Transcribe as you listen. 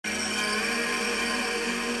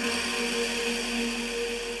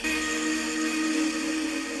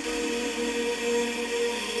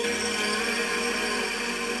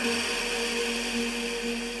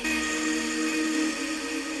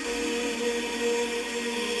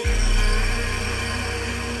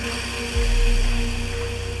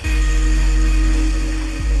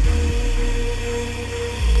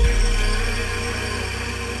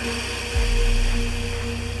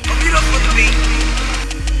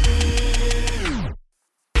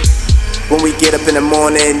When we get up in the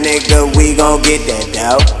morning, nigga, we gon' get that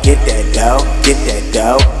dough. Get that dough, get that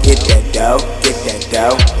dough, get that dough, get that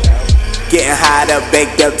dough. Getting high up,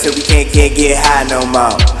 baked up till we can't get high no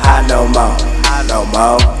more. High no more, no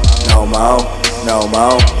more, no more, no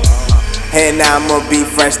more. And I'ma be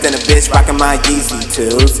fresh than a bitch, rockin' my Yezzy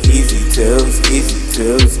twos, easy twos, easy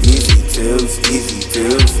twos, easy twos, easy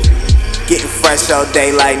twos. Getting fresh all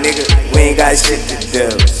day like nigga, we ain't got shit to do,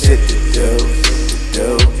 shit to do, shit to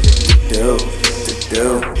do, to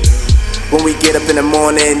do. When we get up in the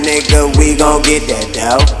morning, nigga, we gon' get that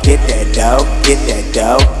dough, get that dough, get that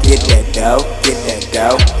dough, get that dough, get that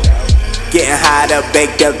dough. Getting high up,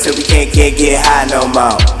 baked up till we can't get high no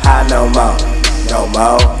more, high no more, no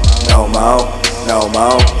more, no more, no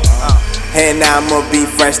more. And I'ma be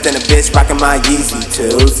fresh than a bitch, rockin' my Yezzy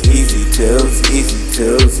twos, easy twos, easy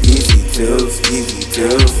twos, easy twos, easy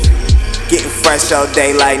twos. Getting fresh all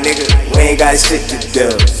day like nigga, we ain't got shit to do,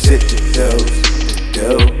 shit to do,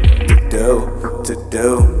 to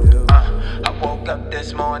do. I woke up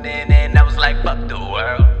this morning and I was like, fuck the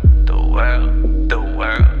world, the world, the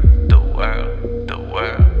world, the world, the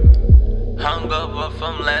world. Hungover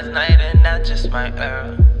from last night and I just might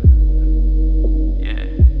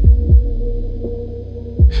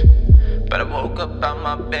But I woke up out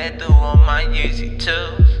my bed doing my Yezzy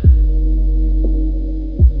twos.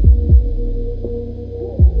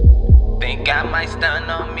 Think I might stun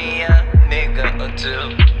on me a nigga or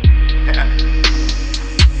two.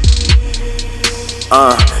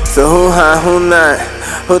 So who high, who not?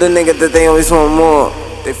 Who the nigga that they always want more?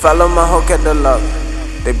 They follow my whole catalog.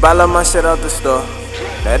 They bottle my shit out the store.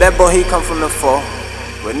 Now that boy, he come from the fall.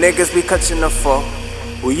 Where niggas be catching the fall.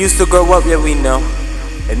 We used to grow up, yeah we know.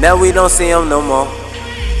 And now we don't see him no more.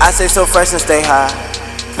 I stay so fresh and stay high.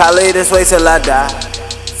 Probably this way till I die.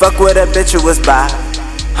 Fuck with a bitch who was by.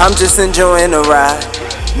 I'm just enjoying the ride.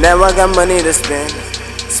 Now I got money to spend.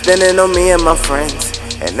 Spending on me and my friends.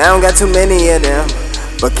 And I don't got too many of them,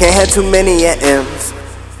 but can't have too many of M's.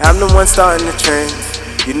 I'm the one starting the trends.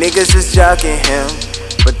 You niggas just jogging him.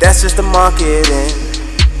 But that's just the marketing.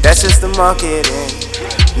 That's just the marketing.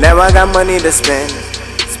 Now I got money to spend.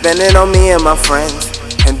 Spending on me and my friends.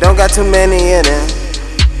 And don't got too many of them.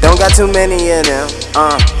 Don't got too many of them.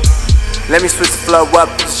 Let me switch the flow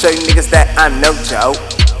up to show you niggas that I'm no joke.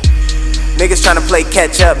 Niggas tryna play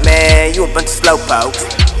catch up, man. You a bunch of slowpokes.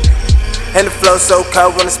 And the flow so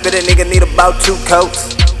cold, wanna spit it, nigga need about 2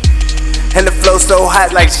 coats. And the flow so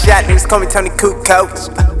hot like shot, niggas call me Tony Coach.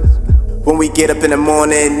 When we get up in the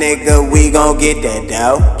morning, nigga, we gon' get that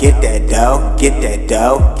dough. Get that dough, get that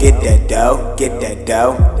dough, get that dough, get that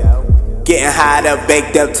dough. Getting high up,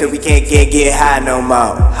 baked up till we can't get high no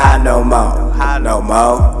more. High no more, no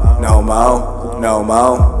more, no more, no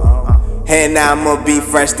more. And I'ma be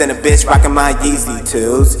fresh than a bitch, rockin' my Yezzy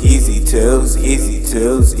twos, easy twos, easy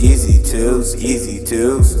twos, easy twos, easy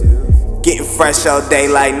twos. Getting fresh all day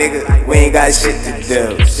like nigga, we ain't got shit to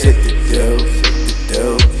do, shit to do,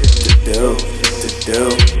 shit to do, to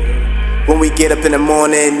do. When we get up in the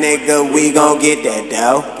morning, nigga, we gon' get that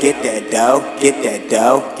dough, get that dough, get that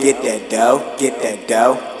dough, get that dough, get that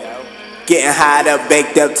dough. Getting high up,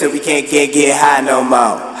 baked up till we can't get high no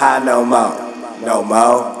more, high no more, no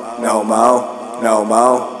more. No more, no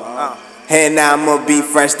more. And I'ma be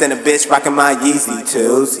fresh than a bitch, rockin' my Yezzy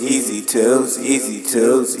twos, easy twos, easy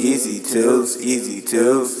twos, easy twos, easy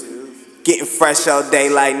twos. Getting fresh all day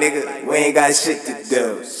like nigga, we ain't got shit to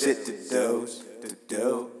do, shit to do.